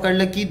मी असं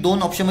पकडलं की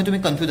 2 ऑप्शनमध्ये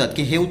तुम्ही कन्फ्यूज आहात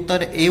की हे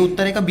उत्तर ए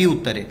उत्तर आहे का बी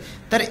उत्तर आहे,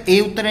 तर ए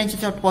उत्तर येण्याची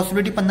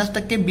पॉसिबिलिटी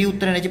 50%, बी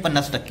उत्तर येण्याची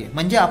 50%.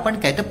 म्हणजे आपण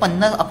काय, तर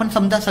 50 आपण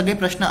समजा सगळे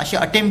प्रश्न असे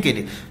अटेम्प्ट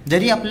केले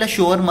जरी आपल्याला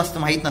शुअर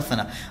माहित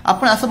नसताना,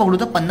 आपण असं पकडू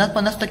तर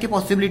 50%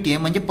 पॉसिबिलिटी आहे.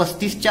 म्हणजे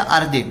 35च्या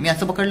अर्धे, मी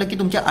असं पकडलं की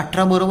तुमचे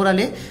 18 बरोबर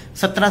आले,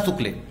 17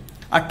 चुकले.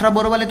 18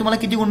 बरोबर आले, तुम्हाला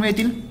किती गुण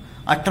मिळतील,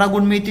 18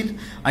 गुण मिळतील.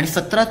 आणि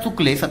 17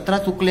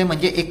 चुकले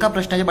म्हणजे एका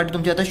प्रश्नाच्या पाठी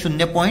तुमचे आता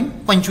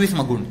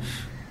 0.25 गुण,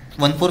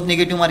 1/4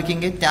 निगेटिव्ह मार्किंग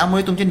आहे.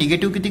 त्यामुळे तुमचे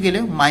निगेटिव्ह किती गेले,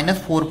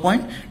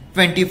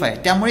 -4.25.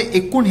 त्यामुळे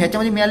एकूण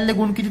ह्याच्यामध्ये मिळालेले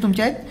गुण किती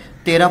तुमचे आहेत,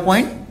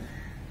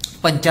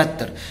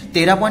 13.75.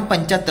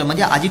 13.75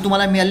 म्हणजे आधी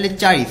तुम्हाला मिळाले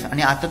 40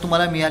 आणि आता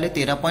तुम्हाला मिळाले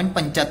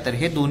 13.75.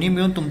 हे दोन्ही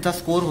मिळून तुमचा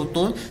स्कोर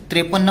होतो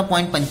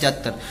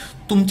 53.75.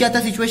 तुमची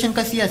आता सिच्युएशन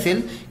कशी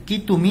असेल की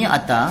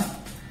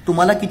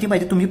तुम्हाला किती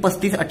पाहिजे, तुम्ही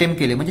 35 अटेम्प्ट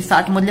केले, म्हणजे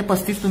 60 मधले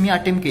 35 तुम्ही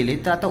अटेम्प्ट केले,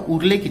 तर आता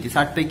उरले किती,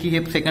 60 पैकी हे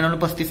सेकंड राऊंड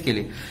 35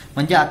 केले,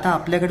 म्हणजे आता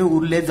आपल्याकडे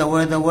उरले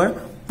जवळजवळ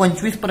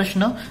 25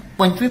 प्रश्न.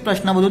 25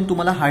 प्रश्नामधून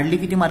तुम्हाला हार्डली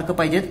किती मार्क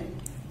पाहिजेत,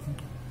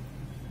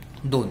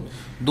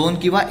 2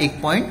 किंवा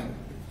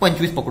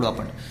 1.25 पकडू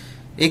आपण.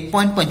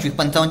 1.25,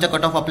 55चा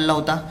कट ऑफ आपल्याला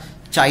होता,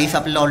 40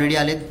 आपल्याला ऑलरेडी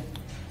आलेत,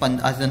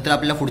 नंतर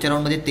आपल्याला पुढच्या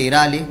राऊंडमध्ये 13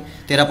 आले,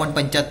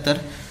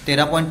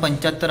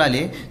 13.75 आले.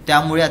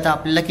 त्यामुळे आता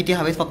आपल्याला किती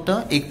हवेत, फक्त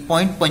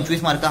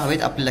 1.25 मार्क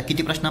हवेत आपल्याला.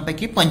 किती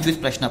प्रश्नांपैकी, 25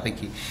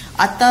 प्रश्नांपैकी.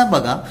 आता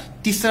बघा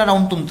तिसरा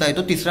राऊंड तुमचा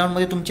येतो. तिसऱ्या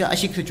राऊंडमध्ये तुमची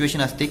अशी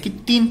सिच्युएशन असते की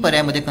 3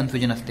 पर्यायामध्ये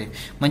कन्फ्युजन असते.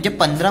 म्हणजे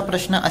 15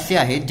 प्रश्न असे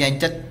आहेत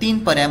ज्यांच्या 3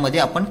 पर्यायामध्ये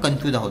आपण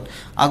कन्फ्यूज आहोत.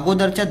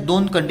 अगोदरच्या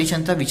 2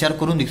 कंडिशनचा विचार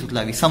करून रिस्क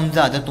उचलावी.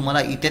 समजा जर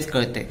तुम्हाला इथेच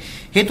कळतंय,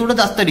 हे थोडं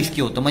जास्त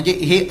रिस्की होतं, म्हणजे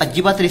हे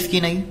अजिबात रिस्की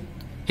नाही,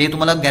 हे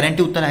तुम्हाला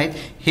गॅरंटी उत्तर आहेत,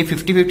 हे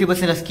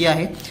 50-50% रिस्की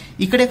आहे.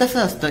 इकडे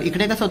कसं होतं,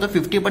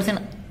 50%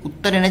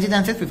 उत्तर येण्याचे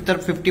चान्सेस,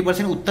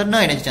 50% उत्तर न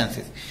येण्याचे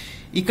चान्सेस.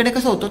 इकडे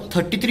कसं होतं,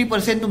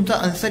 33% तुमचा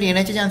आन्सर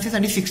येण्याचे चान्सेस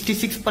आणि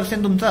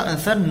 66% तुमचा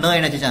आन्सर न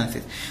येण्याचे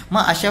चान्सेस.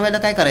 मग अशा वेळेला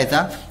काय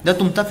करायचा, जर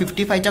तुमचा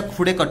 55च्या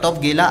पुढे कट ऑफ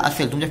गेला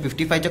असेल, तुमच्या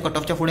 55च्या कट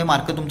ऑफच्या पुढे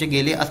मार्क तुमचे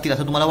गेले असतील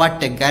असं तुम्हाला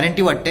वाटतंय,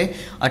 गॅरंटी वाटते,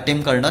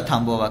 अटेम्प्ट करणं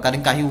थांबवा.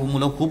 कारण काही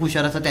मुलं खूप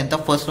हुशार असतात, त्यांचा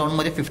फर्स्ट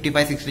राऊंडमध्ये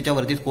 55-60च्या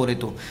वरती स्कोर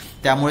येतो,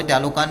 त्यामुळे त्या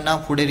लोकांना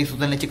पुढे रिस्क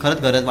उचलण्याची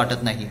खरंच गरज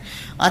वाटत नाही.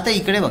 आता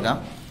इकडे बघा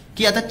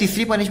की आता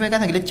तिसरी पनिशमेंट काय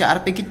सांगितलं, 4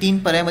 पैकी 3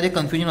 पर्यायामध्ये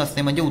कन्फ्युजन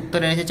असते, म्हणजे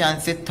उत्तर येण्याचे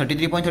चान्सेस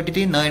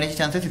 33.33, न येण्याचे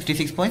चान्सेस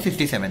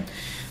 66.67.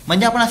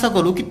 म्हणजे आपण असं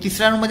करू की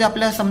तिसऱ्या राऊंडमध्ये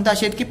आपल्याला समजा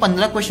असे आहेत की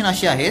 15 क्वेश्चन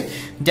असे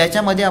आहेत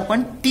ज्याच्यामध्ये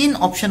आपण 3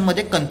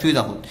 ऑप्शनमध्ये कन्फ्यूज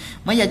आहोत.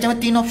 मग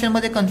याच्यामध्ये 3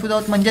 ऑप्शनमध्ये कन्फ्यूज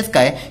आहोत म्हणजेच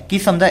काय की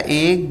समजा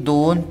 1,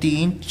 2,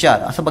 3,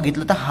 4 असं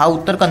बघितलं तर हा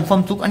उत्तर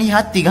कन्फर्म चूक आणि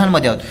ह्या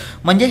तिघांमध्ये आहोत.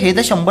 म्हणजे हे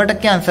जर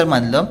 100% आन्सर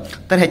मानलं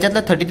तर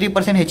ह्याच्यातलं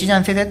 33% ह्याची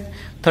चान्सेस आहेत,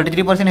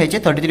 33% ह्याचे,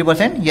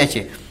 33%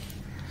 याचे.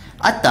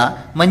 आता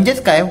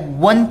म्हणजेच काय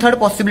 1/3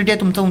 पॉसिबिलिटी आहे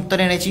तुमचं उत्तर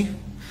येण्याची.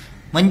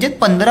 म्हणजे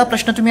 15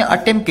 प्रश्न तुम्ही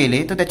अटेम्प्ट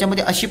केले तर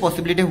त्याच्यामध्ये अशी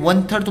पॉसिबिलिटी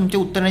 1/3 तुमचे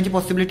उत्तर येण्याची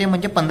पॉसिबिलिटी आहे.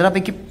 म्हणजे 15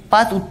 पैकी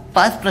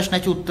 5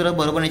 प्रश्नाची उत्तरं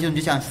बरोबर येण्याचे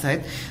तुमचे चान्सेस आहेत,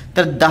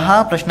 तर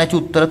 10 प्रश्नाची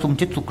उत्तरं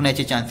तुमचे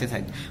चुकण्याचे चान्सेस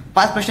आहेत.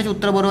 5 प्रश्नाची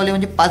उत्तरं बरोबर आले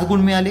म्हणजे 5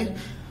 गुण मिळाले,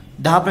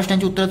 10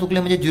 प्रश्नांची उत्तरं चुकले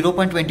म्हणजे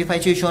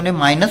 0.25च्या हिशोबाने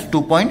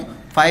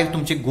 -2.5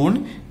 तुमचे गुण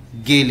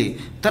गेले.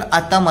 तर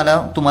आता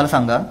मला तुम्हाला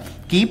सांगा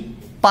की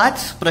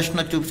 5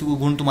 प्रश्नाचे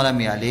गुण तुम्हाला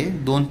मिळाले,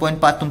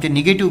 2.5 तुमचे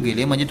निगेटिव्ह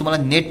गेले, म्हणजे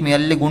तुम्हाला नेट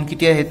मिळालेले गुण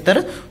किती आहेत तर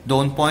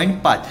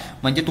 2.5.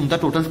 म्हणजे तुमचा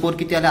टोटल स्कोर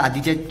किती आला,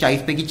 आधीच्या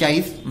 40 पैकी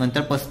 40,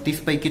 नंतर 35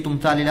 पैकी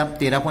तुमचा आलेला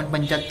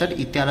 13.75,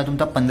 इथे आला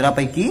तुमचा 15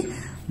 पैकी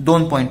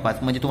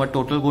 2.5. म्हणजे तुम्हाला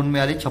टोटल गुण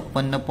मिळाले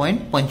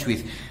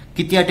 56.25.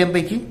 किती अटेम्प्ट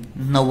पैकी,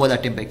 90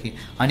 अटेम्प्ट पैकी.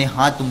 आणि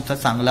हा तुमचा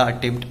चांगला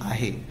अटेम्प्ट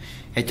आहे,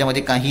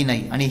 ह्याच्यामध्ये काही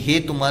नाही. आणि हे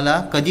तुम्हाला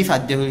कधी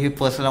साध्य होईल, हे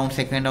first round,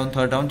 second round,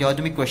 third round, जेव्हा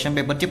तुम्ही क्वेश्चन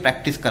पेपरची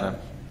प्रॅक्टिस कराल.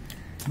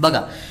 बघा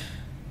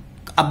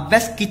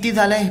अभ्यास किती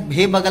झालाय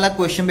हे बघायला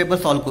क्वेश्चन पेपर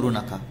सॉल्व्ह करू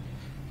नका.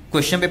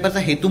 क्वेश्चन पेपरचा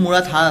हेतू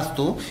मुळात हा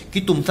असतो की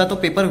तुमचा तो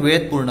पेपर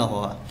वेळेत पूर्ण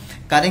व्हावा.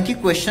 कारण की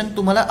क्वेश्चन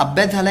तुम्हाला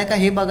अभ्यास झालाय का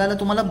हे बघायला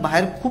तुम्हाला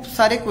बाहेर खूप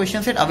सारे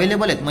क्वेश्चन सेट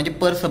अवेलेबल आहेत. म्हणजे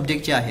पर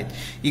सब्जेक्टचे आहेत,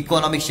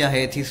 इकॉनॉमिक्सचे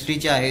आहेत,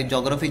 हिस्ट्रीचे आहेत,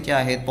 जॉग्राफीचे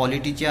आहेत,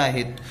 पॉलिटीचे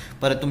आहेत,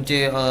 परत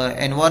तुमचे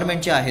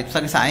एन्व्हायरमेंटचे आहेत,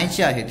 सगळे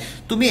सायन्सचे आहेत.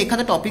 तुम्ही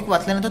एखादा टॉपिक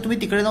वाचल्यानंतर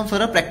तुम्ही तिकडे जाऊन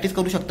सरळ प्रॅक्टिस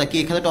करू शकता की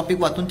एखादा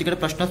टॉपिक वाचून तिकडे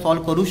प्रश्न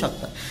सॉल्व्ह करू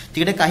शकता,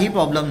 तिकडे काही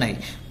प्रॉब्लेम नाही.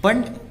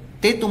 पण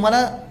ते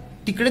तुम्हाला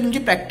तिकडे तुमची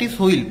प्रॅक्टिस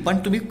होईल. पण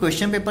तुम्ही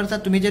क्वेश्चन पेपरचा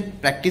तुम्ही जे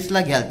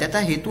प्रॅक्टिसला घ्याल त्याचा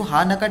हेतू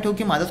हा नका ठेवू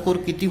की माझा स्कोर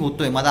किती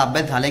होतोय, माझा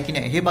अभ्यास झालाय की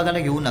नाही हे बघायला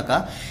घेऊ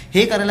नका.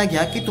 हे करायला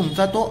घ्या की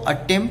तुमचा तो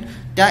अटेम्प्ट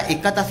त्या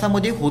 1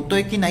 तासामध्ये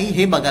होतोय की नाही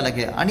हे बघायला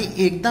घ्या. आणि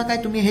एकदा काय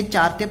तुम्ही हे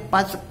 4 ते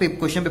 5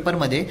 क्वेश्चन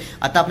पेपरमध्ये,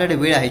 आता आपल्याकडे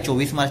वेळ आहे,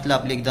 24 मार्चला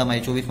आपली एक्झाम आहे,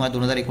 24 मार्च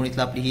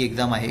 2019ला आपली ही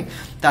एक्झाम आहे.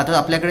 तर आता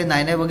आपल्याकडे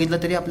नाही बघितलं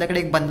तरी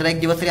आपल्याकडे 15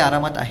 दिवस तरी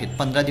आरामात आहेत,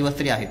 15 दिवस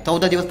तरी आहेत,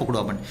 14 दिवस पकडू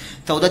आपण.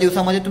 14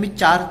 दिवसामध्ये तुम्ही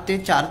 4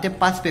 ते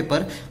 5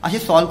 पेपर असे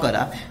सॉल्व्ह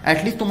करा.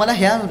 ऍटलीस्ट तुम्हाला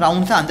ह्या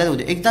राऊंडचा अंदाज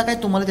होते. एकदा काय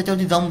तुम्हाला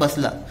त्याच्यावरती जम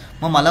बसला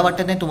मग मला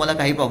वाटत नाही तुम्हाला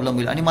काही प्रॉब्लेम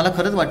होईल. आणि मला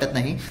खरंच वाटत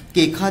नाही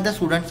की एखाद्या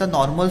स्टुडंटचा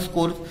नॉर्मल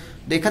स्कोर,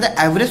 एखादा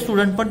ॲव्हरेज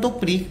स्टुडंट पण तो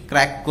प्री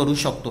क्रॅक करू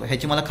शकतो,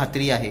 ह्याची मला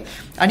खात्री आहे.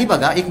 आणि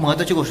बघा एक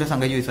महत्त्वाची गोष्ट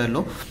सांगायची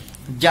विसरलो,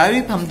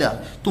 ज्यावेळी समजा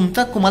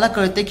तुम्हाला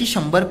कळते की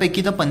 100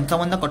 पैकी जर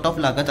 55 कट ऑफ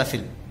लागत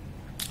असेल,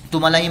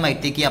 तुम्हालाही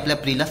माहिती आहे की आपल्या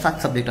प्रीला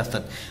 7 सब्जेक्ट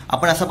असतात.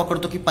 आपण असं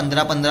पकडतो की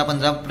 15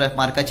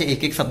 मार्काचे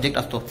एक सब्जेक्ट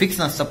असतो, फिक्स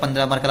नसतं.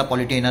 15 मार्काला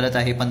पॉलिटी येणारच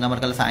आहे, 15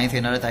 मार्काला सायन्स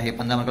येणारच आहे,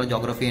 15 मार्काला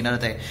जॉग्राफी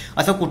येणारच आहे,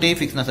 असं कुठेही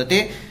फिक्स नसतं.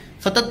 ते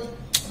सतत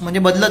म्हणजे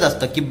बदलत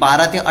असतं की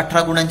 12 ते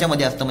 18 गुणांच्या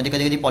मध्ये असतं. म्हणजे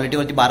कधी कधी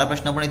पॉलिटीवरती 12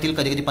 प्रश्न पण येतील,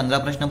 कधी कधी 15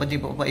 प्रश्न पण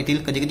येतील,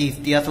 कधी कधी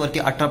इतिहासवरती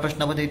 18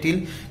 प्रश्न पण येतील,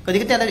 कधी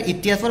कधी त्याला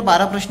इतिहासवर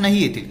 12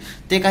 प्रश्नही येतील.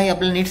 ते काही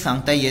आपल्याला नीट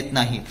सांगता येत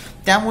नाही.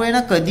 त्यामुळे ना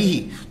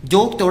कधीही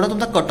जो तेवढा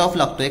तुमचा कट ऑफ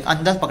लागतो, एक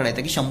अंदाज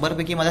पकडायचा की 100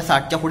 पैकी माझा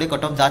 60च्या पुढे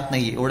कट ऑफ जात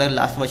नाहीये, एवढ्या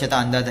लास्ट वर्षाचा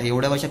अंदाज आहे,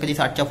 एवढ्या वर्षात कधी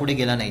 60च्या पुढे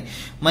गेला नाही,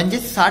 म्हणजे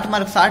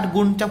 60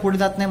 गुणच्या पुढे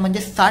जात नाही.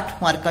 म्हणजे 60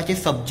 मार्काचे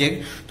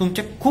सब्जेक्ट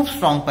तुमचे खूप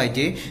स्ट्रॉंग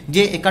पाहिजे,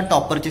 जे एका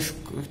टॉपरचे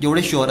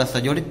जेवढे शुअर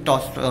असतात, जेवढे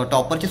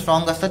टॉपरचे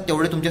स्ट्रॉंग असतात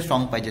तेवढे तुमचे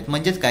स्ट्रॉंग पाहिजेत.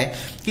 म्हणजेच काय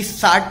की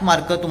 60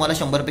 मार्क तुम्हाला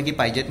 100 पैकी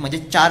पाहिजेत, म्हणजे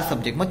 4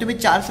 सब्जेक्ट. मग तुम्ही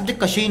 4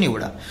 सब्जेक्ट कसेही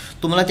निवडा,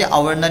 तुम्हाला ते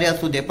आवडणारे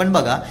असू दे. पण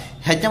बघा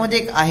ह्याच्यामध्ये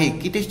एक आहे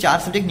की ते 4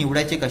 सब्जेक्ट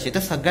निवडायचे कसे. तर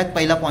सगळ्यात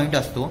पहिला पॉईंट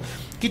असतो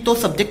की तो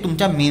सब्जेक्ट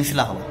तुमच्या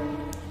मेन्सला हवा.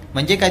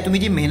 म्हणजे काय,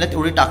 तुम्ही जी मेहनत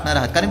एवढी टाकणार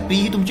आहात, कारण प्री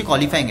ही तुमची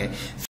क्वालिफाईंग आहे,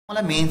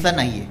 तुम्हाला मेन्सला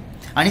नाहीये.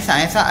 आणि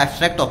सायन्स हा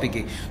ॲब्स्ट्रॅक्ट टॉपिक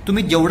आहे,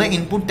 तुम्ही जेवढं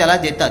इनपुट त्याला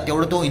देता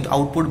तेवढं तो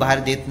आउटपुट बाहेर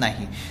देत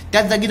नाही.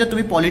 त्याच जागी जर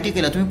तुम्ही पॉलिटी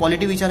केला, तुम्ही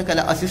पॉलिटी विचार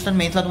केला, असिस्टंट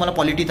मेन्सला तुम्हाला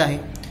पॉलिटीच आहे,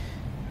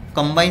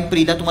 कंबाईन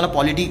प्रीला तुम्हाला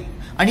पॉलिटी,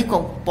 आणि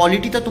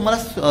पॉलिटी तर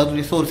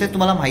तुम्हाला सोर्सेस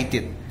तुम्हाला माहिती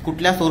आहेत,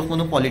 कुठल्या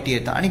सोर्समधून पॉलिटी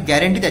येतं आणि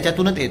गॅरंटी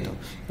त्याच्यातूनच येतं.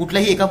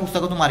 कुठल्याही एका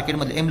पुस्तकातून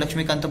मार्केटमध्ये एम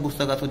लक्ष्मीकांतचं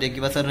पुस्तक असू दे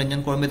किंवा सर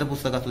रंजन कोळंबेचं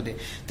पुस्तक असू दे,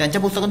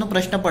 त्यांच्या पुस्तकातून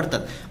प्रश्न पडतात.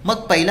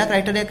 मग पहिला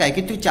क्रायटेरिया काय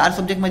की तुम्ही 4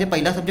 सब्जेक्टमध्ये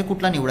पहिला सब्जेक्ट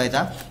कुठला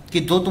निवडायचा की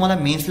जो तुम्हाला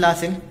मेन्सला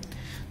असेल.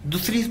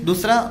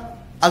 दुसरा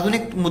अजून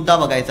एक मुद्दा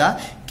बघायचा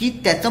की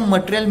त्याचं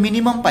मटेरियल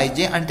मिनिमम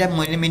पाहिजे आणि त्या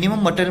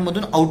मिनिमम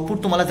मटेरियलमधून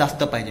आउटपुट तुम्हाला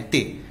जास्त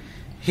पाहिजे,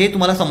 हे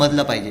तुम्हाला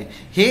समजलं पाहिजे.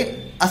 हे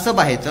असं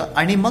पाहायचं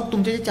आणि मग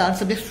तुमचे जे 4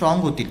 सब्जेक्ट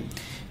स्ट्रॉंग होतील,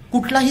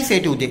 कुठलाही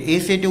सेट येऊ दे, ए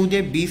सेट येऊ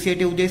दे, बी सेट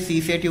येऊ दे,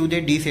 सी सेट येऊ दे,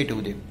 डी सेट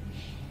येऊ दे,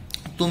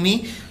 तुम्ही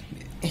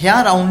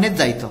ह्या राऊंडनेच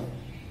जायचं.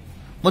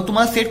 मग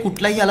तुम्हाला सेट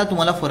कुठलाही आला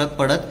तुम्हाला फरक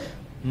पडत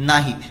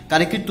नाही.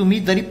 कारण की तुम्ही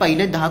जरी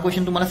पहिले 10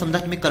 क्वेश्चन, तुम्हाला समजा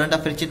तुम्ही करंट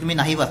अफेअर्सचे तुम्ही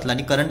नाही वाचला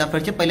आणि करंट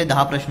अफेअर्सचे पहिले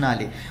 10 प्रश्न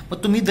आले,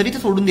 मग तुम्ही जरी ते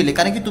सोडून दिले,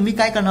 कारण की तुम्ही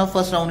काय करणार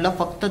फर्स्ट राऊंडला,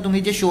 फक्त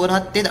तुम्ही जे शुअर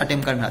आहात तेच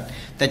अटेम्प्ट करणार,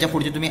 त्याच्या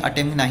पुढचे तुम्ही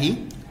अटेम्प्ट नाही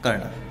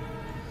करणार.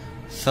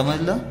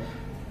 समजलं?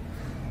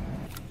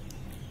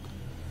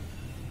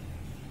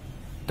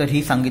 तर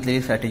ही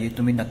सांगितलेली स्ट्रॅटेजी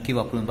तुम्ही नक्की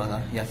वापरून बघा,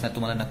 याचा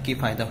तुम्हाला नक्की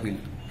फायदा होईल,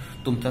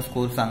 तुमचा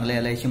स्कोर चांगला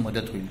यायला याची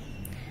मदत होईल।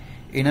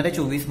 येणाऱ्या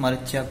 24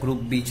 मार्चच्या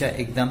ग्रुप बीच्या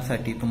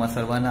एक्झामसाठी तुम्हा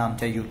सर्वांना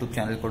आमच्या यूट्यूब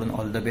चॅनलकडून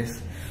ऑल द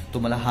बेस्ट।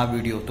 तुम्हाला हा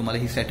व्हिडिओ, तुम्हाला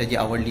ही स्ट्रॅटेजी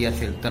आवडली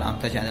असेल तर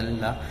आमच्या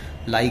चॅनलला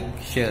लाईक,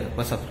 शेअर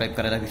व सबस्क्राईब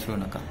करायला विसरू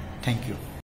नका। थँक्यू।